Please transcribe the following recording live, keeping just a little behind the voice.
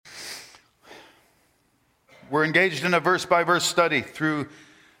We're engaged in a verse-by-verse study through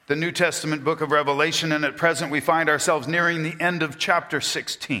the New Testament book of Revelation, and at present we find ourselves nearing the end of chapter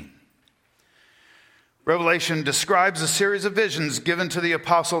 16. Revelation describes a series of visions given to the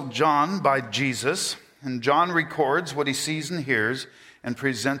Apostle John by Jesus, and John records what he sees and hears and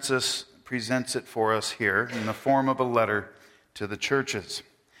presents it for us here in the form of a letter to the churches.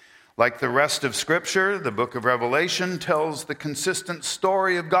 Like the rest of Scripture, the book of Revelation tells the consistent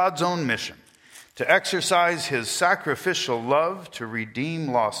story of God's own mission to exercise his sacrificial love to redeem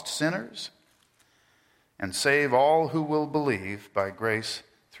lost sinners and save all who will believe by grace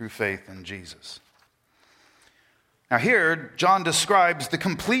through faith in Jesus. Now here, John describes the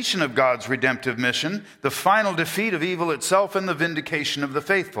completion of God's redemptive mission, the final defeat of evil itself, and the vindication of the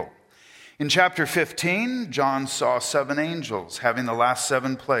faithful. In chapter 15, John saw 7 angels having the last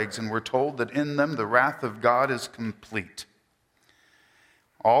 7 plagues, and we're told that in them the wrath of God is complete.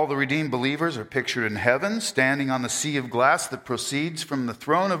 All the redeemed believers are pictured in heaven, standing on the sea of glass that proceeds from the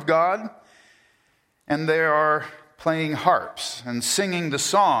throne of God, and they are playing harps and singing the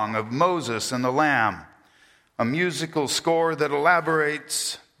song of Moses and the Lamb, a musical score that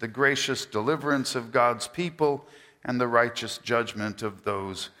elaborates the gracious deliverance of God's people and the righteous judgment of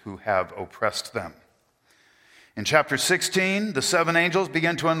those who have oppressed them. In chapter 16, the 7 angels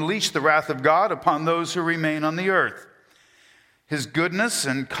begin to unleash the wrath of God upon those who remain on the earth. His goodness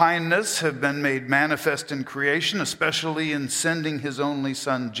and kindness have been made manifest in creation, especially in sending his only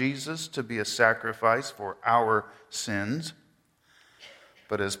Son, Jesus, to be a sacrifice for our sins.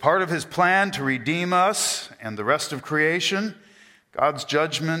 But as part of his plan to redeem us and the rest of creation, God's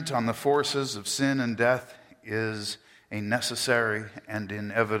judgment on the forces of sin and death is a necessary and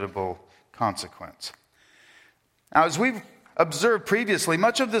inevitable consequence. Now, as we've observed previously,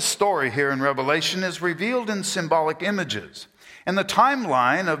 much of this story here in Revelation is revealed in symbolic images, and the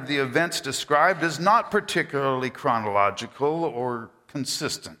timeline of the events described is not particularly chronological or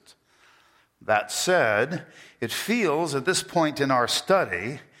consistent. That said, it feels at this point in our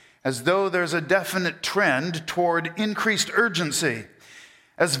study as though there's a definite trend toward increased urgency,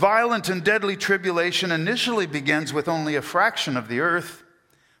 as violent and deadly tribulation initially begins with only a fraction of the earth,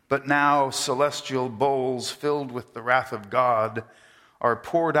 but now celestial bowls filled with the wrath of God are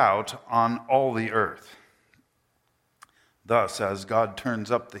poured out on all the earth. Thus, as God turns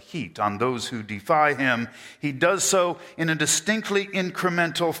up the heat on those who defy him, he does so in a distinctly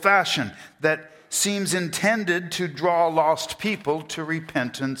incremental fashion that seems intended to draw lost people to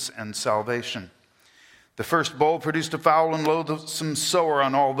repentance and salvation. The first bowl produced a foul and loathsome sore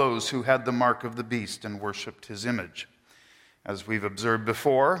on all those who had the mark of the beast and worshipped his image. As we've observed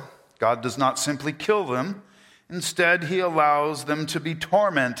before, God does not simply kill them. Instead, he allows them to be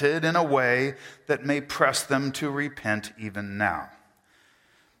tormented in a way that may press them to repent even now.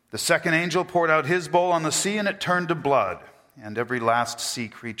 The second angel poured out his bowl on the sea, and it turned to blood, and every last sea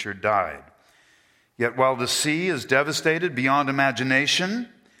creature died. Yet while the sea is devastated beyond imagination,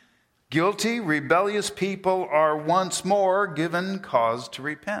 guilty, rebellious people are once more given cause to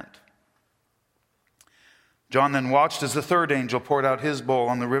repent. John then watched as the third angel poured out his bowl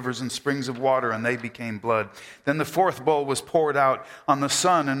on the rivers and springs of water, and they became blood. Then the fourth bowl was poured out on the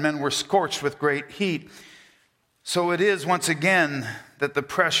sun, and men were scorched with great heat. So it is once again that the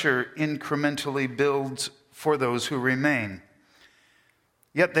pressure incrementally builds for those who remain.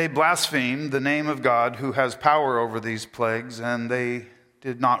 Yet they blasphemed the name of God who has power over these plagues, and they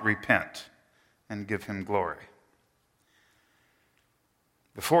did not repent and give him glory.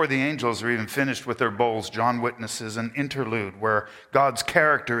 Before the angels are even finished with their bowls, John witnesses an interlude where God's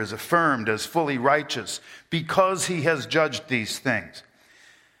character is affirmed as fully righteous because he has judged these things.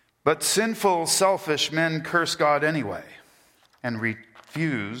 But sinful, selfish men curse God anyway and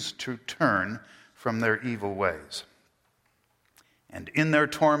refuse to turn from their evil ways. And in their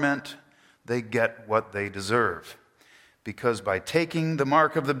torment, they get what they deserve, because by taking the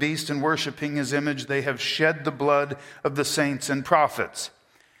mark of the beast and worshiping his image, they have shed the blood of the saints and prophets.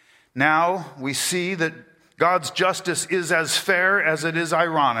 Now we see that God's justice is as fair as it is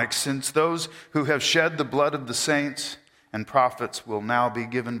ironic, since those who have shed the blood of the saints and prophets will now be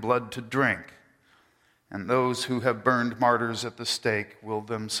given blood to drink, and those who have burned martyrs at the stake will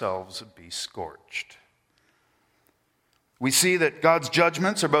themselves be scorched. We see that God's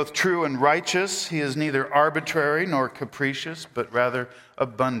judgments are both true and righteous. He is neither arbitrary nor capricious, but rather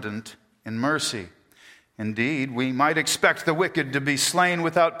abundant in mercy. Indeed, we might expect the wicked to be slain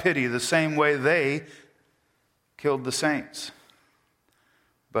without pity, the same way they killed the saints.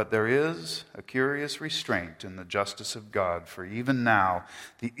 But there is a curious restraint in the justice of God, for even now,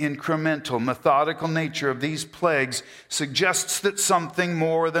 the incremental, methodical nature of these plagues suggests that something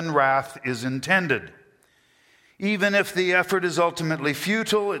more than wrath is intended. Even if the effort is ultimately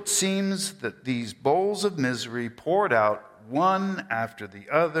futile, it seems that these bowls of misery poured out one after the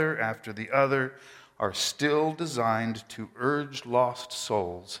other are still designed to urge lost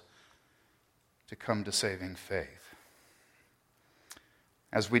souls to come to saving faith.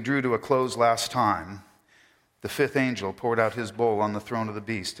 As we drew to a close last time, the fifth angel poured out his bowl on the throne of the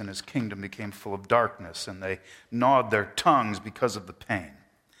beast, and his kingdom became full of darkness, and they gnawed their tongues because of the pain.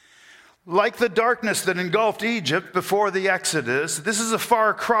 Like the darkness that engulfed Egypt before the Exodus, this is a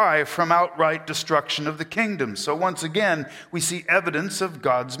far cry from outright destruction of the kingdom. So once again, we see evidence of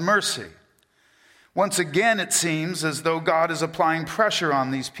God's mercy. Once again, it seems as though God is applying pressure on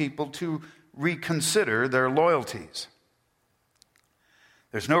these people to reconsider their loyalties.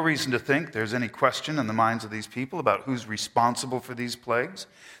 There's no reason to think there's any question in the minds of these people about who's responsible for these plagues.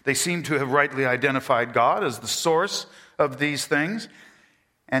 They seem to have rightly identified God as the source of these things,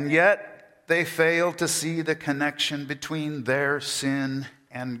 and yet they fail to see the connection between their sin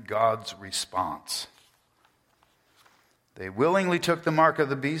and God's response. They willingly took the mark of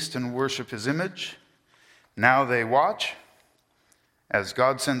the beast and worshiped his image. Now they watch as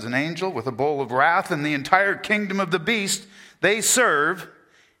God sends an angel with a bowl of wrath, and the entire kingdom of the beast they serve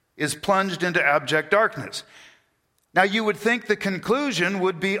is plunged into abject darkness. Now you would think the conclusion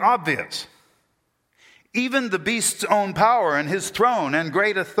would be obvious. Even the beast's own power and his throne and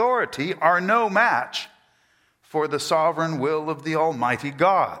great authority are no match for the sovereign will of the Almighty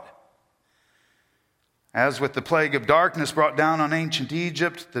God. As with the plague of darkness brought down on ancient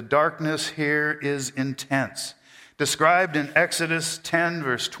Egypt, the darkness here is intense, described in Exodus 10,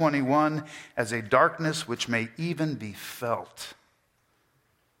 verse 21, as a darkness which may even be felt.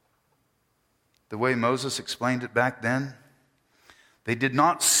 The way Moses explained it back then, they did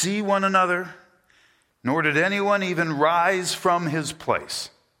not see one another, nor did anyone even rise from his place.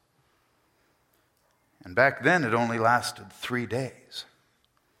 And back then, it only lasted 3 days.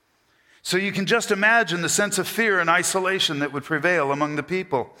 So you can just imagine the sense of fear and isolation that would prevail among the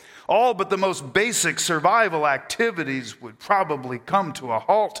people. All but the most basic survival activities would probably come to a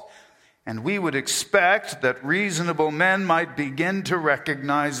halt, and we would expect that reasonable men might begin to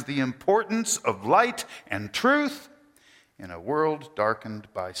recognize the importance of light and truth in a world darkened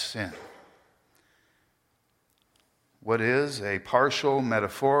by sin. What is a partial,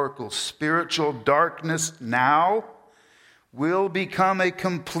 metaphorical, spiritual darkness now will become a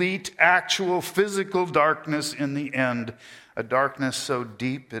complete, actual, physical darkness in the end. A darkness so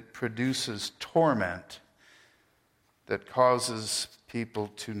deep it produces torment that causes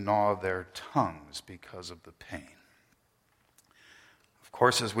people to gnaw their tongues because of the pain. Of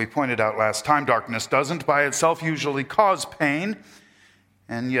course, as we pointed out last time, darkness doesn't by itself usually cause pain,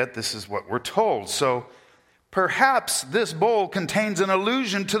 and yet this is what we're told. So perhaps this bowl contains an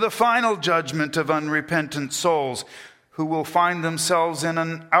allusion to the final judgment of unrepentant souls who will find themselves in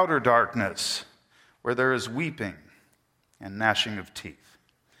an outer darkness where there is weeping and gnashing of teeth.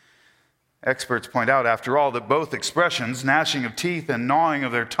 Experts point out, after all, that both expressions, gnashing of teeth and gnawing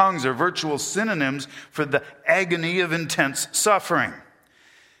of their tongues, are virtual synonyms for the agony of intense suffering.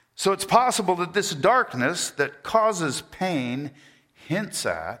 So it's possible that this darkness that causes pain hints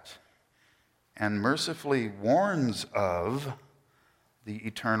at and mercifully warns of the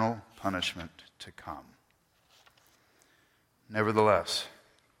eternal punishment to come. Nevertheless,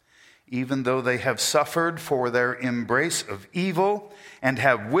 even though they have suffered for their embrace of evil and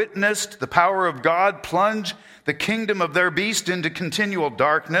have witnessed the power of God plunge the kingdom of their beast into continual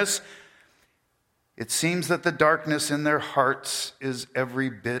darkness, it seems that the darkness in their hearts is every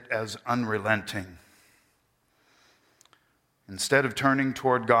bit as unrelenting. Instead of turning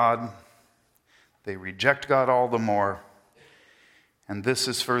toward God, they reject God all the more, and this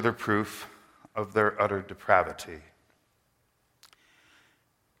is further proof of their utter depravity.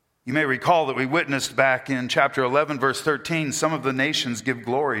 You may recall that we witnessed back in chapter 11, verse 13, some of the nations give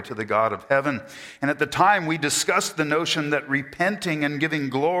glory to the God of heaven. And at the time, we discussed the notion that repenting and giving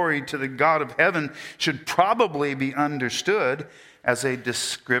glory to the God of heaven should probably be understood as a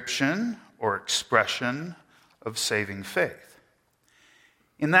description or expression of saving faith.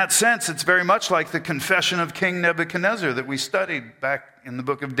 In that sense, it's very much like the confession of King Nebuchadnezzar that we studied back in the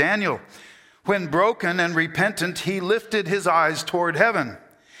book of Daniel. When broken and repentant, he lifted his eyes toward heaven.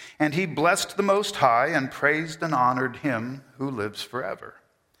 And he blessed the Most High and praised and honored him who lives forever.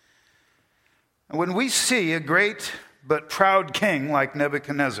 And when we see a great but proud king like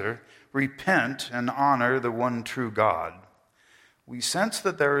Nebuchadnezzar repent and honor the one true God, we sense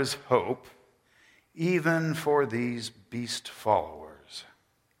that there is hope even for these beast followers.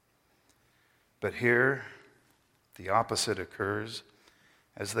 But here, the opposite occurs.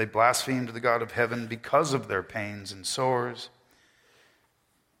 as they blasphemed the God of heaven because of their pains and sores,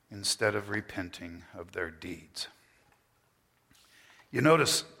 instead of repenting of their deeds. You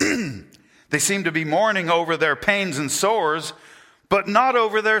notice they seem to be mourning over their pains and sores, but not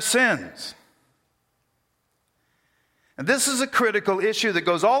over their sins. And this is a critical issue that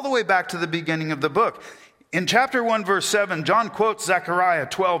goes all the way back to the beginning of the book. In chapter 1, verse 7, John quotes Zechariah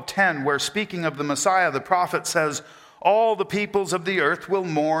 12:10, where speaking of the Messiah, the prophet says, "All the peoples of the earth will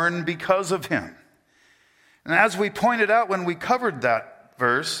mourn because of him." And as we pointed out when we covered that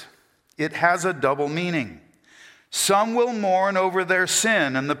verse, it has a double meaning. Some will mourn over their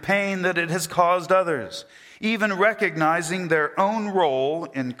sin and the pain that it has caused others, even recognizing their own role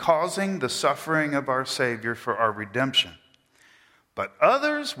in causing the suffering of our Savior for our redemption. But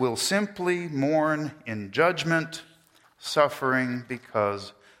others will simply mourn in judgment, suffering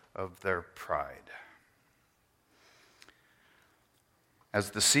because of their pride.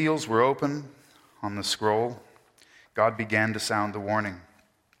 As the seals were opened on the scroll, God began to sound the warning.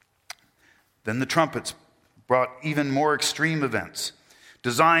 Then the trumpets brought even more extreme events,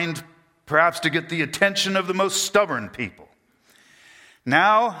 designed perhaps to get the attention of the most stubborn people.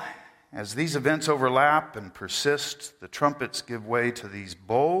 Now, as these events overlap and persist, the trumpets give way to these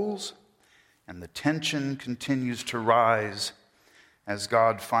bowls, and the tension continues to rise as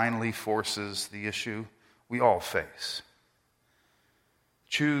God finally forces the issue we all face.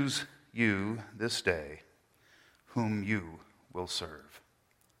 Choose you this day whom you will serve.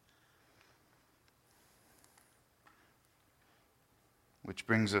 Which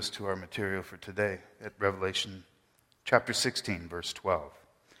brings us to our material for today at Revelation chapter 16, verse 12.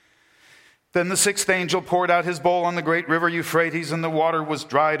 Then the sixth angel poured out his bowl on the great river Euphrates, and the water was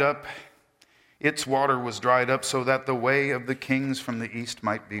dried up. Its water was dried up so that the way of the kings from the east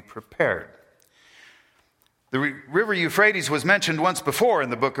might be prepared. The river Euphrates was mentioned once before in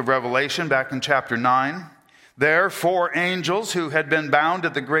the book of Revelation, back in chapter 9. There, 4 angels who had been bound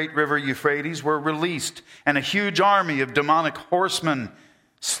at the great river Euphrates were released, and a huge army of demonic horsemen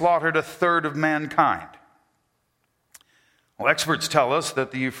slaughtered a third of mankind. Well, experts tell us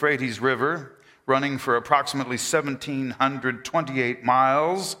that the Euphrates River, running for approximately 1,728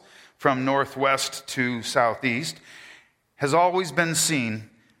 miles from northwest to southeast, has always been seen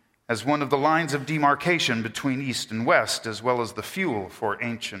as one of the lines of demarcation between East and West, as well as the fuel for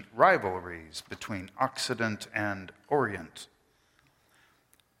ancient rivalries between Occident and Orient.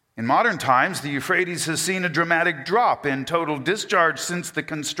 In modern times, the Euphrates has seen a dramatic drop in total discharge since the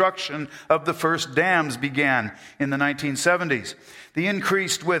construction of the first dams began in the 1970s. The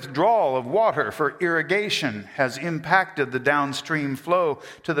increased withdrawal of water for irrigation has impacted the downstream flow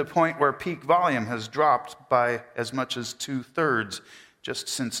to the point where peak volume has dropped by as much as 2/3 just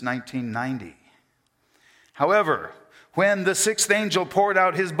since 1990. However, when the sixth angel poured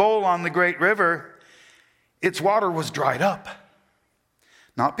out his bowl on the great river, its water was dried up.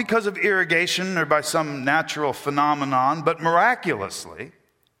 Not because of irrigation or by some natural phenomenon, but miraculously,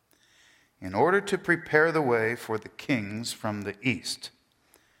 in order to prepare the way for the kings from the east.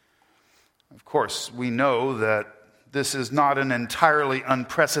 Of course, we know that this is not an entirely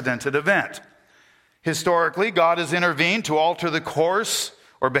unprecedented event. Historically, God has intervened to alter the course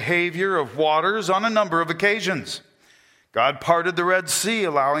or behavior of waters on a number of occasions. God parted the Red Sea,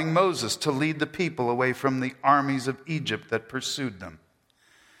 allowing Moses to lead the people away from the armies of Egypt that pursued them.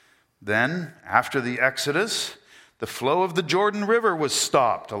 Then, after the Exodus, the flow of the Jordan River was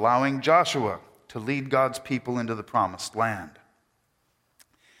stopped, allowing Joshua to lead God's people into the promised land.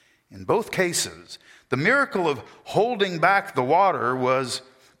 In both cases, the miracle of holding back the water was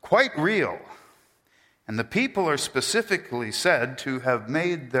quite real. And the people are specifically said to have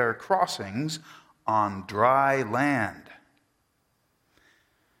made their crossings on dry land.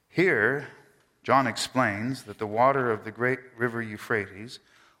 Here, John explains that the water of the great river Euphrates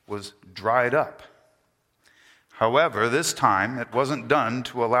was dried up. However, this time it wasn't done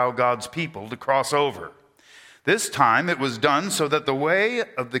to allow God's people to cross over. This time it was done so that the way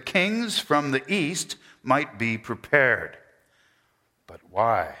of the kings from the east might be prepared. But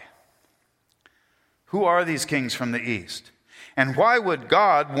why? Who are these kings from the east? And why would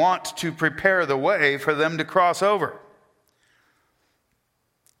God want to prepare the way for them to cross over?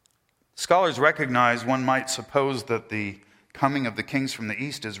 Scholars recognize, one might suppose, that the coming of the kings from the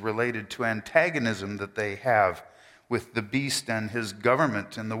east is related to antagonism that they have with the beast and his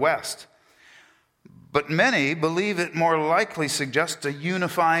government in the west. But many believe it more likely suggests a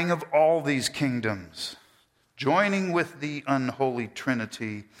unifying of all these kingdoms, joining with the unholy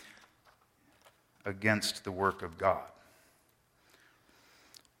Trinity against the work of God.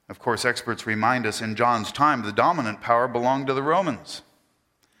 Of course, experts remind us in John's time the dominant power belonged to the Romans.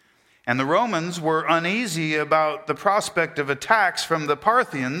 And the Romans were uneasy about the prospect of attacks from the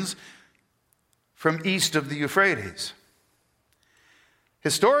Parthians from east of the Euphrates.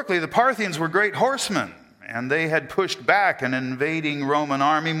 Historically, the Parthians were great horsemen, and they had pushed back an invading Roman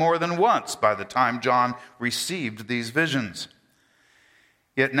army more than once by the time John received these visions.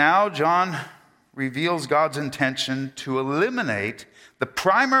 Yet now John reveals God's intention to eliminate the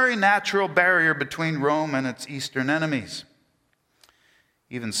primary natural barrier between Rome and its eastern enemies.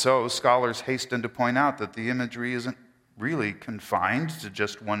 Even so, scholars hasten to point out that the imagery isn't really confined to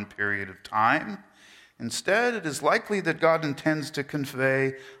just one period of time. Instead, it is likely that God intends to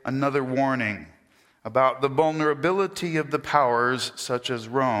convey another warning about the vulnerability of the powers such as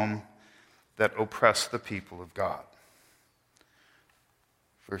Rome that oppress the people of God.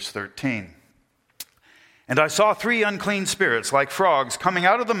 Verse 13. And I saw 3 unclean spirits like frogs coming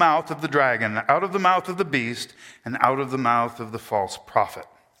out of the mouth of the dragon, out of the mouth of the beast, and out of the mouth of the false prophet.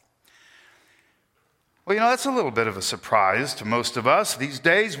 Well, that's a little bit of a surprise to most of us. These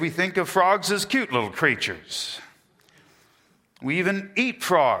days we think of frogs as cute little creatures. We even eat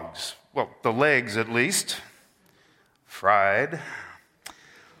frogs. Well, the legs at least. Fried.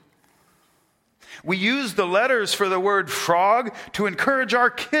 We use the letters for the word frog to encourage our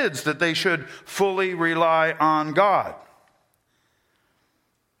kids that they should fully rely on God.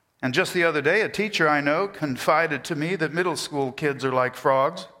 And just the other day, a teacher I know confided to me that middle school kids are like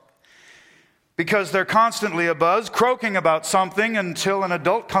frogs because they're constantly abuzz, croaking about something until an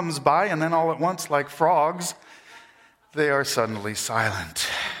adult comes by, and then all at once, like frogs, they are suddenly silent.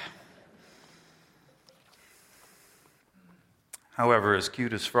 However, as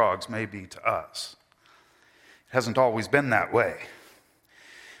cute as frogs may be to us, it hasn't always been that way.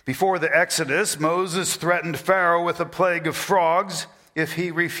 Before the Exodus, Moses threatened Pharaoh with a plague of frogs if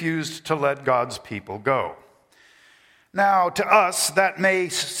he refused to let God's people go. Now, to us, that may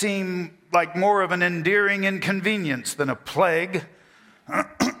seem like more of an endearing inconvenience than a plague.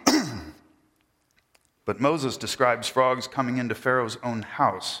 But Moses describes frogs coming into Pharaoh's own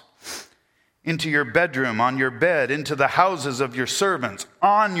house, into your bedroom, on your bed, into the houses of your servants,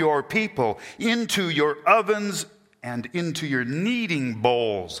 on your people, into your ovens, and into your kneading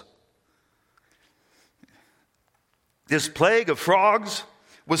bowls. This plague of frogs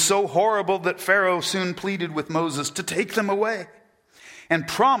was so horrible that Pharaoh soon pleaded with Moses to take them away and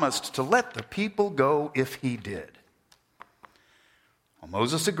promised to let the people go if he did. Well,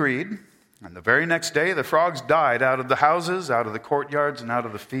 Moses agreed. And the very next day, the frogs died out of the houses, out of the courtyards, and out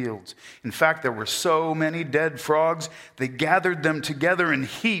of the fields. In fact, there were so many dead frogs, they gathered them together in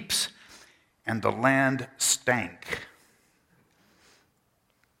heaps, and the land stank.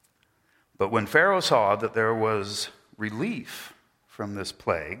 But when Pharaoh saw that there was relief from this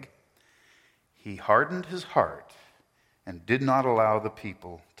plague, he hardened his heart and did not allow the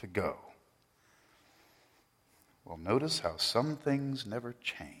people to go. Well, notice how some things never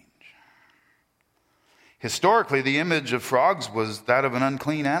change. Historically, the image of frogs was that of an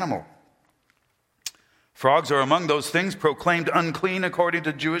unclean animal. Frogs are among those things proclaimed unclean according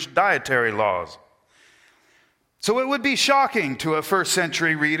to Jewish dietary laws. So it would be shocking to a first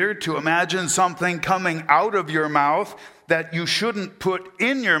century reader to imagine something coming out of your mouth that you shouldn't put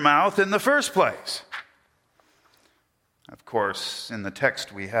in your mouth in the first place. Of course, in the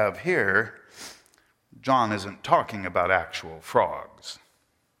text we have here, John isn't talking about actual frogs.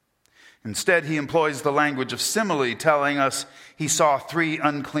 Instead, he employs the language of simile, telling us he saw 3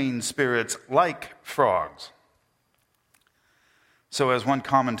 unclean spirits like frogs. So as one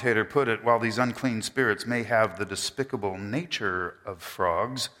commentator put it, while these unclean spirits may have the despicable nature of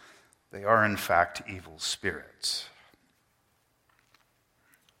frogs, they are in fact evil spirits.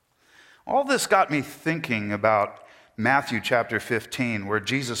 All this got me thinking about Matthew chapter 15, where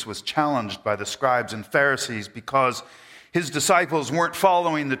Jesus was challenged by the scribes and Pharisees because his disciples weren't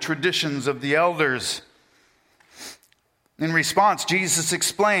following the traditions of the elders. In response, Jesus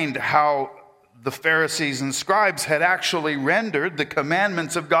explained how the Pharisees and scribes had actually rendered the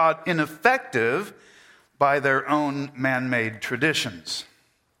commandments of God ineffective by their own man-made traditions.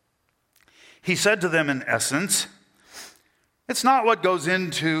 He said to them, in essence, it's not what goes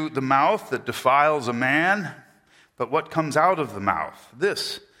into the mouth that defiles a man, but what comes out of the mouth.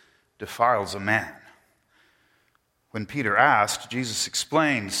 This defiles a man. When Peter asked, Jesus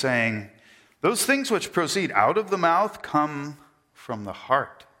explained, saying, those things which proceed out of the mouth come from the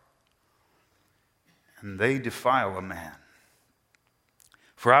heart, and they defile a man.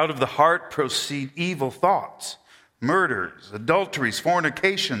 For out of the heart proceed evil thoughts, murders, adulteries,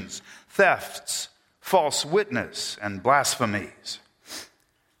 fornications, thefts, false witness, and blasphemies.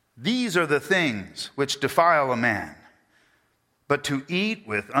 These are the things which defile a man. But to eat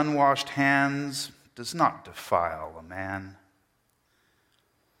with unwashed hands does not defile a man.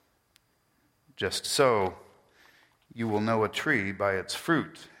 Just so, you will know a tree by its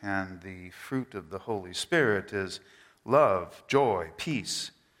fruit, and the fruit of the Holy Spirit is love, joy,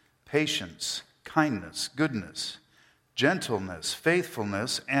 peace, patience, kindness, goodness, gentleness,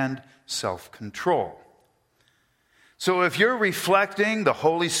 faithfulness, and self-control. So if you're reflecting the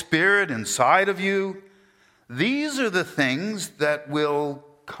Holy Spirit inside of you, these are the things that will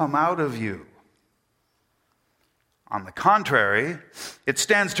come out of you. On the contrary, it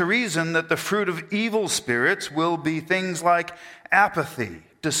stands to reason that the fruit of evil spirits will be things like apathy,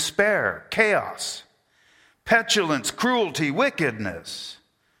 despair, chaos, petulance, cruelty, wickedness,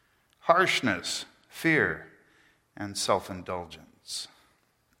 harshness, fear, and self-indulgence.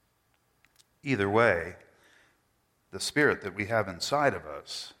 Either way, the spirit that we have inside of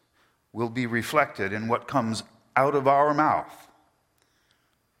us will be reflected in what comes out of our mouth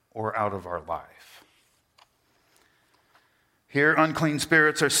or out of our life. Here, unclean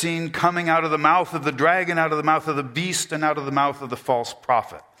spirits are seen coming out of the mouth of the dragon, out of the mouth of the beast, and out of the mouth of the false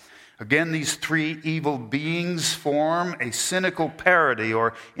prophet. Again, these three evil beings form a cynical parody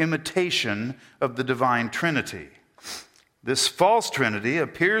or imitation of the divine Trinity. This false Trinity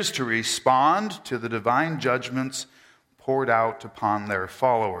appears to respond to the divine judgments poured out upon their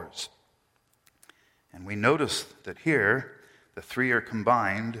followers. And we notice that here, the three are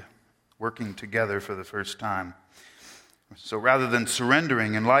combined, working together for the first time. So rather than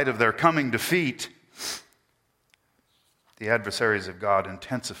surrendering in light of their coming defeat, the adversaries of God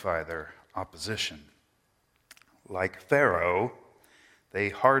intensify their opposition. Like Pharaoh, they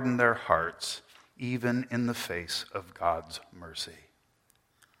harden their hearts even in the face of God's mercy.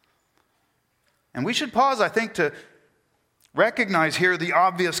 And we should pause, I think, to recognize here the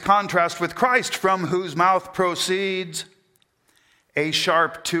obvious contrast with Christ, from whose mouth proceeds a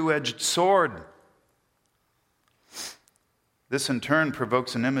sharp two-edged sword. This in turn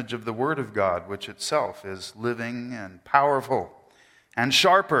provokes an image of the Word of God, which itself is living and powerful and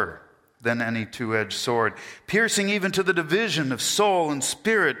sharper than any two-edged sword, piercing even to the division of soul and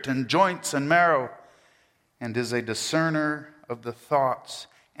spirit and joints and marrow, and is a discerner of the thoughts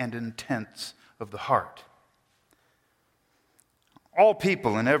and intents of the heart. All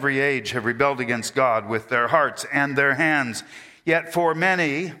people in every age have rebelled against God with their hearts and their hands, yet for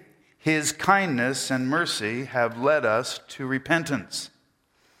many, His kindness and mercy have led us to repentance.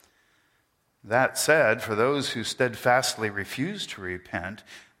 That said, for those who steadfastly refuse to repent,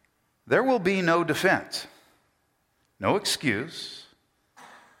 there will be no defense, no excuse,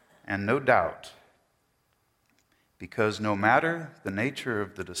 and no doubt. Because no matter the nature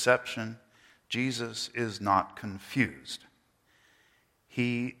of the deception, Jesus is not confused.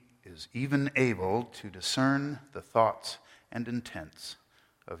 He is even able to discern the thoughts and intents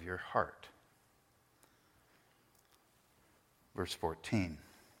of your heart. Verse 14.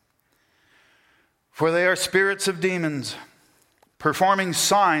 For they are spirits of demons, performing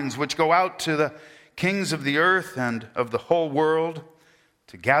signs which go out to the kings of the earth and of the whole world,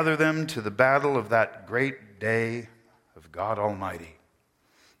 to gather them to the battle of that great day of God Almighty.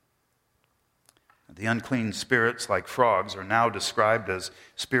 The unclean spirits, like frogs, are now described as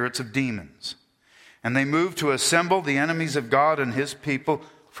spirits of demons. And they move to assemble the enemies of God and His people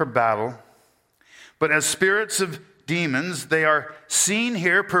for battle. But as spirits of demons, they are seen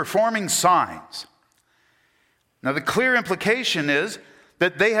here performing signs. Now, the clear implication is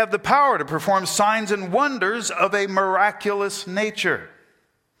that they have the power to perform signs and wonders of a miraculous nature.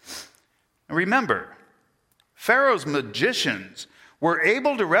 Remember, Pharaoh's magicians were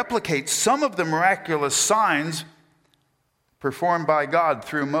able to replicate some of the miraculous signs performed by God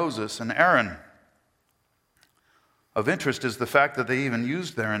through Moses and Aaron. Of interest is the fact that they even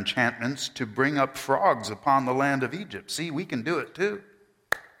used their enchantments to bring up frogs upon the land of Egypt. See, we can do it too.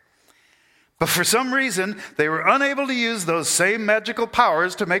 But for some reason, they were unable to use those same magical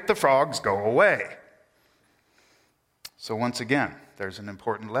powers to make the frogs go away. So once again, there's an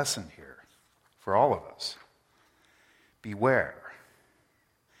important lesson here for all of us. Beware.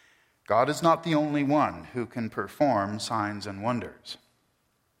 God is not the only one who can perform signs and wonders.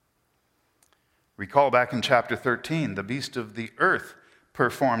 Recall back in chapter 13, the beast of the earth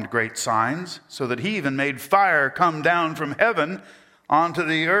performed great signs, so that he even made fire come down from heaven onto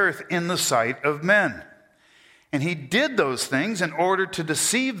the earth in the sight of men. And he did those things in order to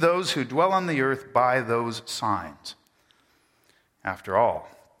deceive those who dwell on the earth by those signs. After all,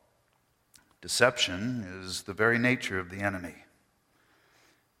 deception is the very nature of the enemy.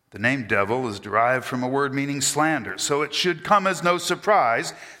 The name devil is derived from a word meaning slander, so it should come as no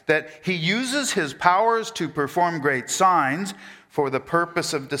surprise that he uses his powers to perform great signs for the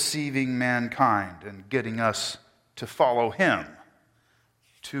purpose of deceiving mankind and getting us to follow him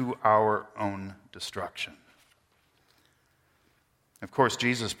to our own destruction. Of course,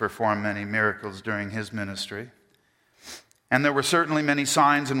 Jesus performed many miracles during his ministry, and there were certainly many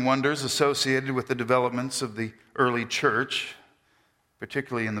signs and wonders associated with the developments of the early church,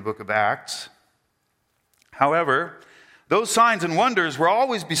 particularly in the book of Acts. However, those signs and wonders were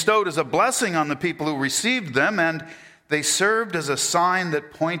always bestowed as a blessing on the people who received them, and they served as a sign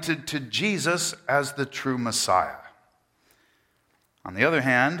that pointed to Jesus as the true Messiah. On the other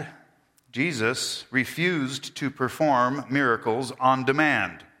hand, Jesus refused to perform miracles on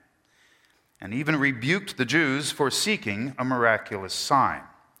demand, and even rebuked the Jews for seeking a miraculous sign.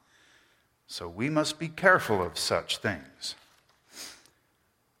 So we must be careful of such things.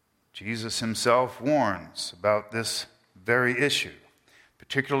 Jesus himself warns about this very issue,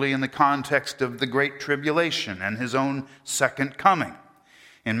 particularly in the context of the Great Tribulation and his own second coming.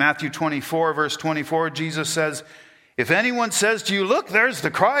 In Matthew 24, verse 24, Jesus says, "If anyone says to you, 'Look, there's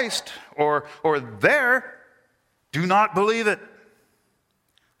the Christ,' or 'There,' do not believe it.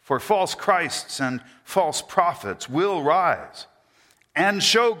 For false Christs and false prophets will rise and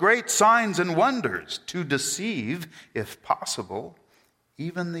show great signs and wonders to deceive, if possible,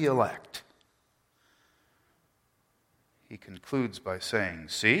 even the elect." He concludes by saying,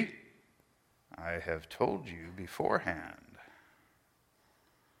 "See, I have told you beforehand."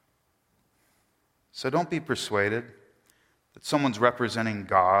 So don't be persuaded that someone's representing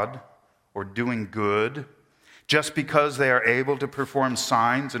God or doing good just because they are able to perform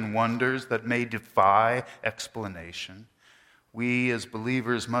signs and wonders that may defy explanation. We as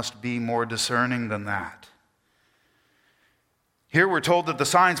believers must be more discerning than that. Here we're told that the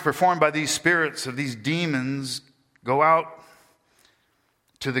signs performed by these spirits of these demons go out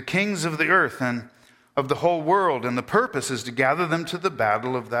to the kings of the earth and of the whole world, and the purpose is to gather them to the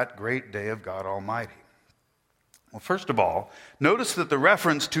battle of that great day of God Almighty. Well, first of all, notice that the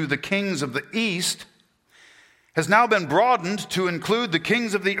reference to the kings of the east has now been broadened to include the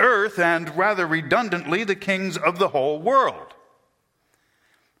kings of the earth and, rather redundantly, the kings of the whole world.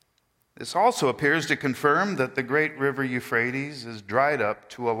 This also appears to confirm that the great river Euphrates is dried up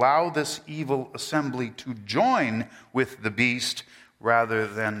to allow this evil assembly to join with the beast rather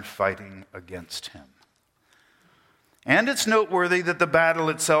than fighting against him. And it's noteworthy that the battle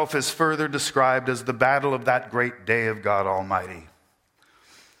itself is further described as the battle of that great day of God Almighty.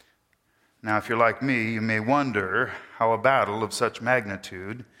 Now, if you're like me, you may wonder how a battle of such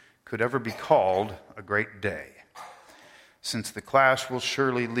magnitude could ever be called a great day, since the clash will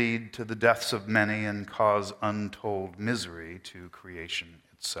surely lead to the deaths of many and cause untold misery to creation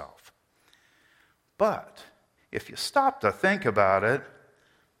itself. But if you stop to think about it,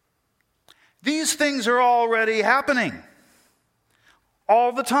 these things are already happening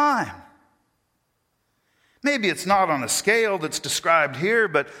all the time. Maybe it's not on a scale that's described here,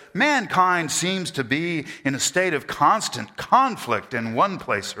 but mankind seems to be in a state of constant conflict in one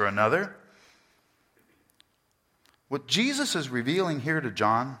place or another. What Jesus is revealing here to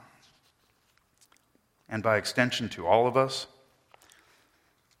John, and by extension to all of us,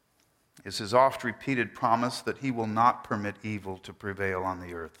 is his oft-repeated promise that he will not permit evil to prevail on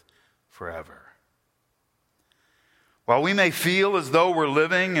the earth forever. While we may feel as though we're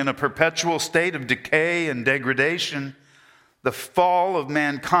living in a perpetual state of decay and degradation, the fall of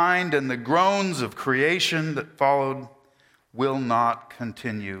mankind and the groans of creation that followed will not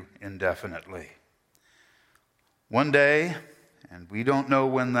continue indefinitely. One day, and we don't know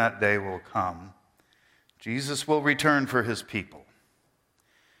when that day will come, Jesus will return for his people,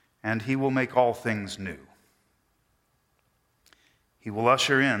 and he will make all things new. He will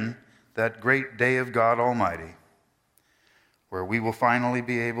usher in that great day of God Almighty, where we will finally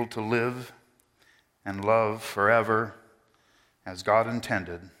be able to live and love forever as God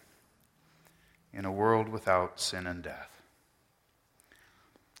intended in a world without sin and death.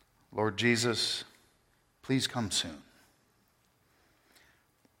 Lord Jesus, please come soon.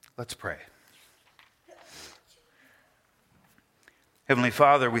 Let's pray. Heavenly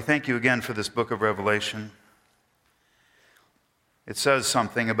Father, we thank you again for this book of Revelation. It says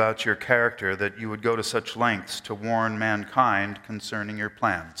something about your character that you would go to such lengths to warn mankind concerning your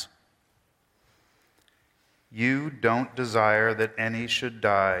plans. You don't desire that any should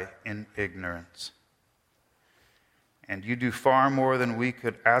die in ignorance. And you do far more than we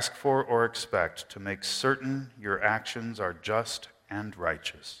could ask for or expect to make certain your actions are just and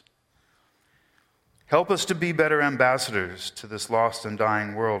righteous. Help us to be better ambassadors to this lost and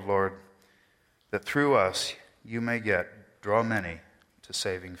dying world, Lord, that through us you may yet draw many to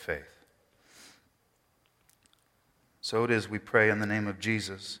saving faith. So it is, we pray in the name of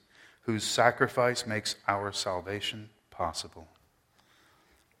Jesus, whose sacrifice makes our salvation possible.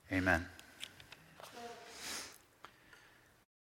 Amen.